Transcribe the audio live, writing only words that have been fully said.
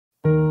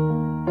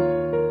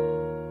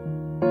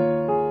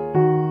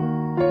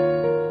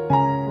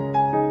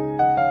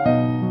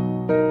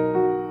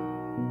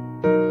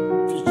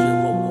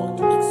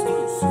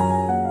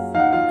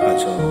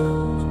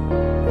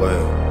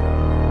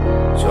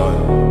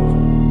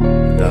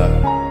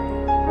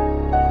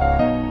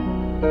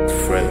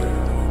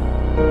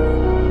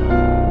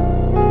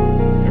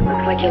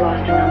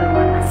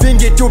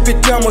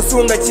tupitamo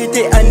sunga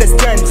chite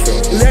understand.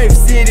 Life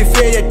city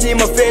fair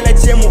tima fela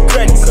chemu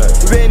grant.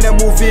 Vena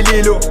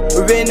muvililo,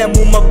 vena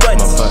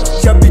mumapati.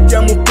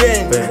 Chapita mu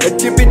pen,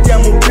 chipita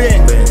mu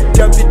pen.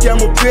 Chapita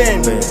mu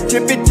pen,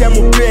 chipita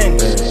mu pen.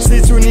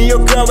 Situ niyo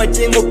kawa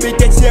chengo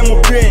pita chemu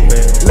pen.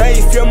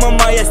 Life ya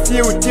mama ya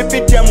still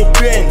chipita mu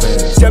pen.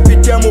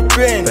 Chapita mu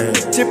pen,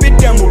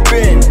 chipita mu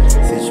pen.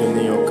 Situ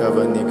niyo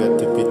kawa nigga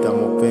tipita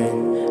mu pen.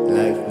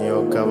 Life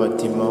niyo kawa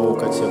tima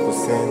uka cheku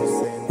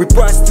sense. We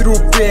pass through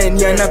pain,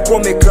 yana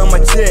kome kama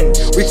chain.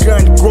 We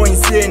can't go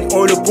insane,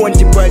 all upon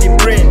the body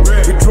brain.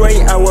 We try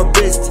our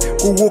best,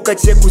 kuwuka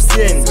cheku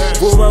sen.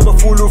 Bobaba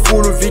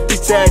fulu viti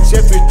cha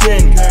chefu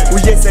 10.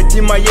 Uyesa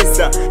tima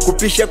yesa,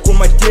 kupisha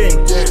kuma 10.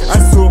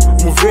 Aso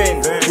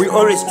muven, we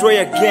always try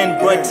again.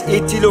 But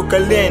iti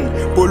lokalen,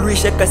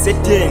 poluisha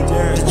kaseten.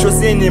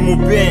 Tichosene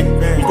muben,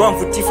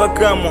 mbamfu tifa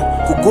kamo.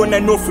 Kukona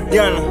no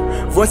fudano,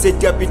 vonse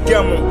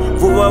tapitamo.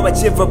 Bobaba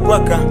chefa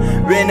paka,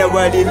 wena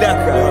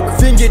walilaka.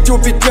 Fingi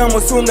tupi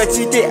tamo sunga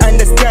chite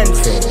understand.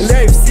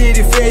 Life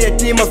city fair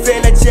tima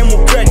fela chemu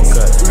grant.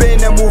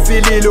 Vena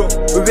muvililo,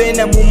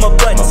 vena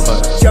mumapati.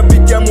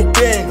 Chapita mu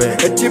pen,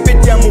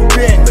 chipita mu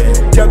pen.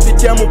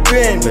 Chapita mu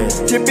pen,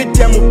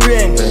 chipita mu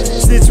pen.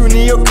 Situ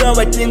niyo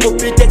kawa tingo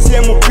pita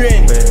chemu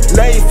pen.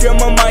 Life ya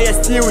mama ya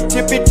still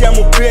chipita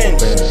mu pen.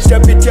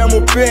 Chapita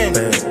mu pen,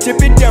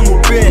 chipita mu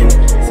pen.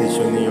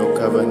 Situ niyo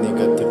kawa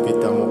nigga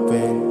tipita mu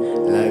pen.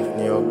 Life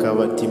niyo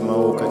kawa tima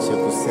uka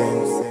cheku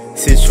sense.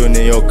 Situ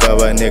niyo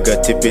kawa nigga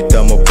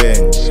tipita mu pen.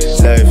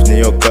 Life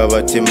niyo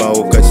kawa tima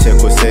uka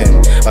cheku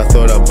sen. I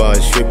thought about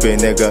stripping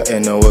nigga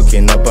and no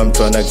waking up. I'm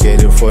tryna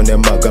get it from the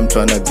mug, I'm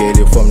tryna get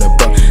it from the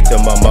back. Tell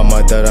my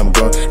mama that I'm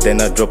grown,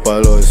 then I drop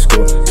out of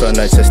school.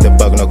 Tryna chase the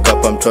bag, no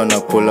cap, I'm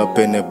tryna pull up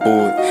in the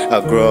booth.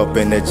 I grew up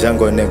in the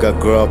jungle, nigga,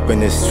 grew up in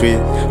the street.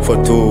 For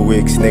 2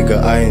 weeks,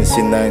 nigga, I ain't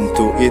seen nothing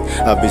to eat.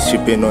 I be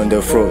stripping on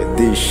the floor,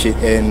 this shit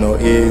ain't no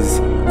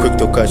easy. Quick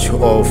to catch you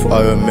off,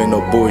 I don't mean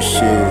no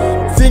bullshit.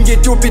 Fingi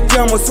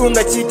tupitamo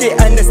sunga chite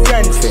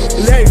understand.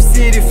 Life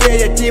city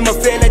fair tima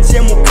fela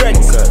chemu grant.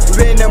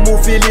 Vena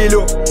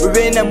muvililo,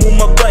 vena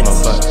mumapati.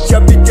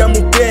 Chapita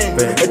mu pen,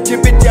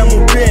 chipita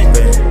mu pen.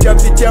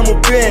 Chapita mu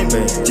pen,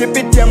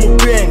 chipita mu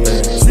pen.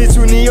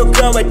 Situ niyo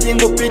kawa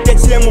tingo pita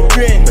chemu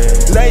pen.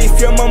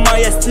 Life ya mama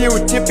ya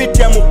still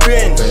chipita mu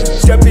pen.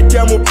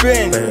 Chapita mu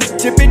pen,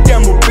 chipita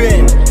mu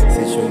pen.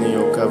 Situ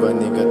niyo kawa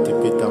nigga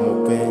tipita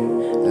mu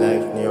pen.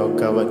 Life niyo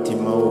kawa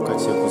tima uka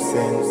cheku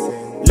sense.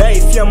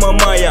 Life ya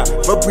mamaya,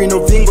 vabwino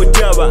vingo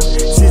taba.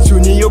 Situ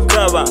niyo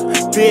kawa,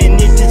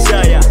 peni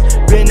tichaya.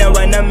 Pena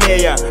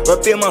wanameya,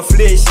 wapema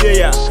flesh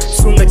ya.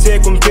 Sunga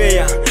cheku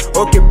mpeya,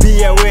 oke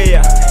pia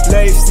weya.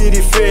 Life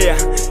city fair,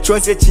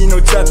 chonse chino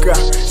chaka.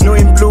 No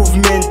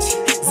improvement,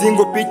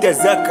 zingo pita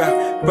zaka.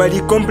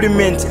 Bali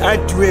compliment,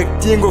 artwork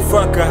tingo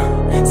faka.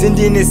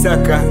 Sindine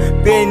saka,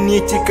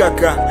 peni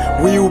tikaka.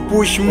 We will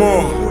push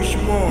more.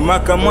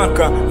 Maka,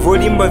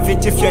 volimba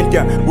viti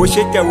fyanta.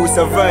 Wosheta will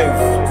survive.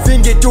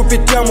 Fingi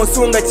tupitamo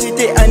sunga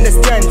chite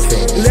understand.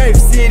 Life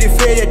city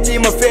fair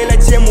tima fela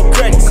chemu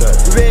grant.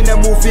 Vena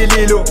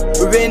muvililo,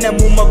 vena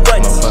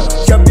mumapati.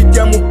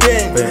 Chapita mu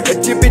pen,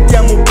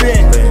 chipita mu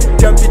pen.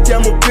 Chapita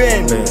mu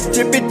pen,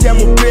 chipita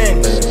mu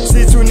pen.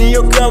 Situ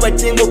niyo kawa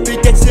tingo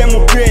pita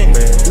chemu pen.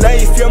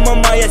 Life ya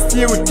mama ya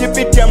still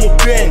chipita mu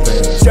pen.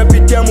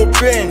 Chapita mu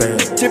pen,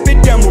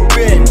 chipita mu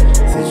pen.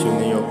 Situ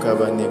niyo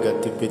kawa nigga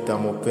tipita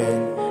mu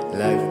pen.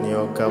 Life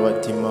niyo kawa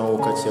tima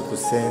uka cheku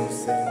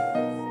sense.